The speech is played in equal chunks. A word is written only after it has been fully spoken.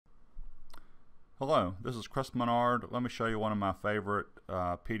Hello, this is Chris Menard. Let me show you one of my favorite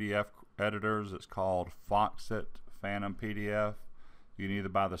PDF editors. It's called Foxit Phantom PDF. You can either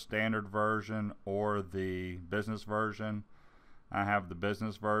buy the standard version or the business version. I have the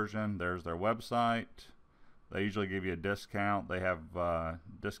business version. There's their website. They usually give you a discount. They have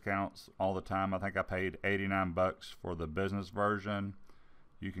discounts all the time. I think I paid 89 bucks for the business version.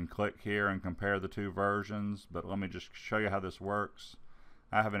 You can click here and compare the two versions, but let me just show you how this works.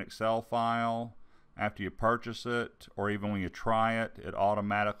 I have an Excel file. After you purchase it, or even when you try it, it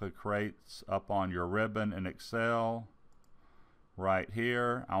automatically creates up on your ribbon in Excel right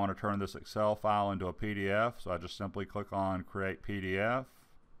here. I want to turn this Excel file into a PDF, so I just simply click on Create PDF.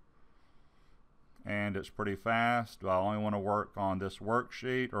 And it's pretty fast. Do I only want to work on this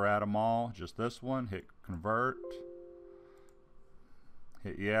worksheet or add them all? Just this one. Hit Convert.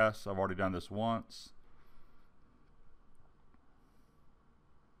 Hit Yes. I've already done this once.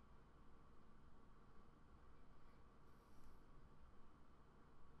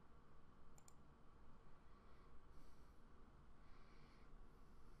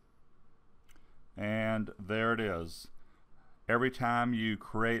 And there it is. Every time you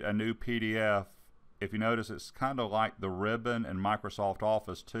create a new PDF, if you notice, it's kind of like the ribbon in Microsoft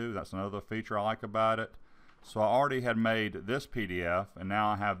Office too. That's another feature I like about it. So I already had made this PDF, and now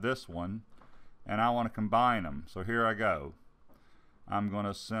I have this one, and I want to combine them. So here I go. I'm going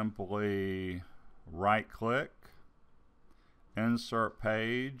to simply right click, insert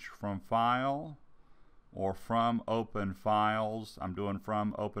page from file, or from open files. I'm doing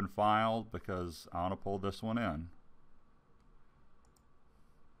from open files because I want to pull this one in.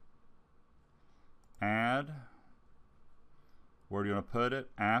 Add. Where do you want to put it?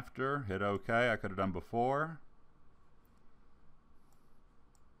 After. Hit OK. I could have done before.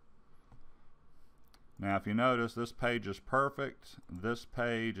 Now if you notice, this page is perfect. This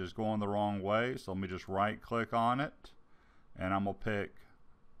page is going the wrong way, so let me just right click on it, and I'm going to pick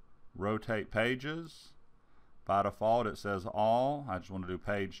Rotate Pages. By default it says all. I just want to do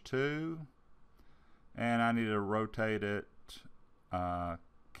page 2, and I need to rotate it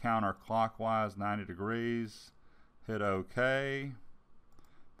counterclockwise 90 degrees. Hit OK.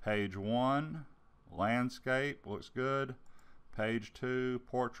 Page 1, landscape, looks good. Page 2,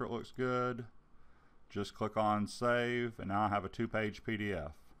 portrait, looks good. Just click on save, and now I have a 2-page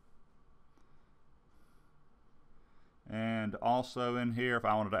PDF. And also in here, if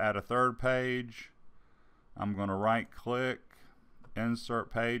I wanted to add a third page, I'm going to right click, insert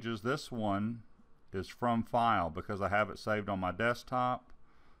pages. This one is from file because I have it saved on my desktop.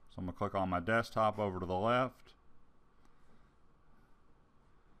 So I'm going to click on my desktop over to the left.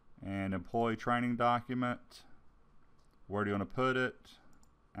 And employee training document. Where do you want to put it?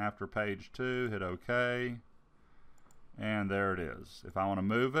 After page 2, hit OK. And there it is. If I want to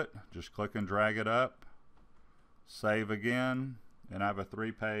move it, just click and drag it up. Save again. And I have a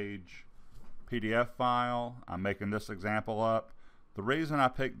 3-page PDF file. I'm making this example up. The reason I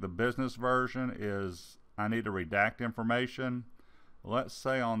picked the business version is I need to redact information. Let's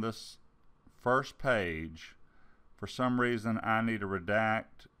say on this first page, for some reason I need to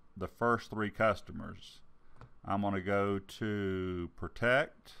redact the first 3 customers. I'm going to go to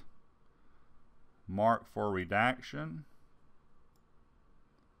Protect, Mark for Redaction,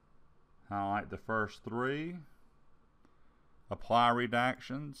 highlight the first 3, Apply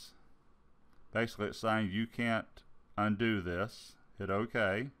Redactions. Basically it's saying you can't undo this. Hit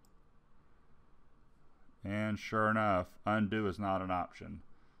OK. And sure enough, undo is not an option.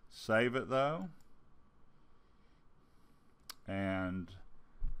 Save it though. And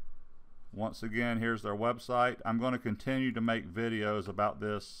once again, here's their website. I'm going to continue to make videos about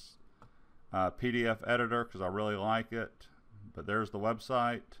this PDF editor because I really like it. But there's the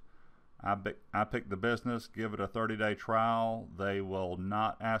website. I picked the business. Give it a 30-day trial. They will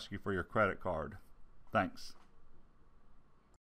not ask you for your credit card. Thanks.